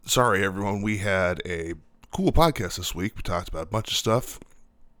Sorry, everyone. We had a cool podcast this week. We talked about a bunch of stuff,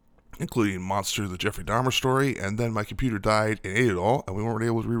 including Monster, the Jeffrey Dahmer story, and then my computer died and ate it all, and we weren't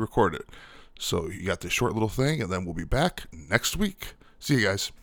able to re-record it. So you got this short little thing, and then we'll be back next week. See you guys.